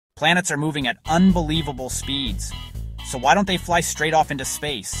Planets are moving at unbelievable speeds. So why don't they fly straight off into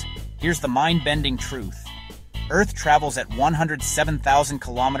space? Here's the mind-bending truth. Earth travels at 107,000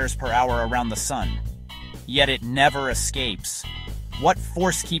 kilometers per hour around the sun. Yet it never escapes. What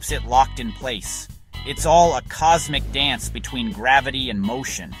force keeps it locked in place? It's all a cosmic dance between gravity and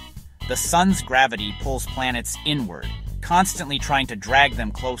motion. The sun's gravity pulls planets inward, constantly trying to drag them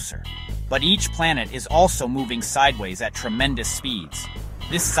closer. But each planet is also moving sideways at tremendous speeds.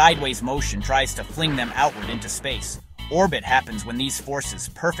 This sideways motion tries to fling them outward into space. Orbit happens when these forces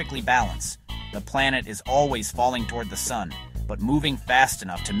perfectly balance. The planet is always falling toward the sun, but moving fast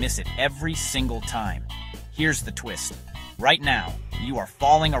enough to miss it every single time. Here's the twist. Right now, you are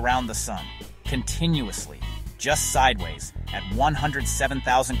falling around the sun, continuously, just sideways, at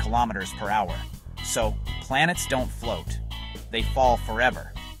 107,000 kilometers per hour. So, planets don't float. They fall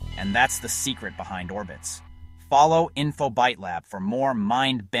forever. And that's the secret behind orbits. Follow InfoByteLab for more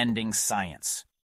mind-bending science.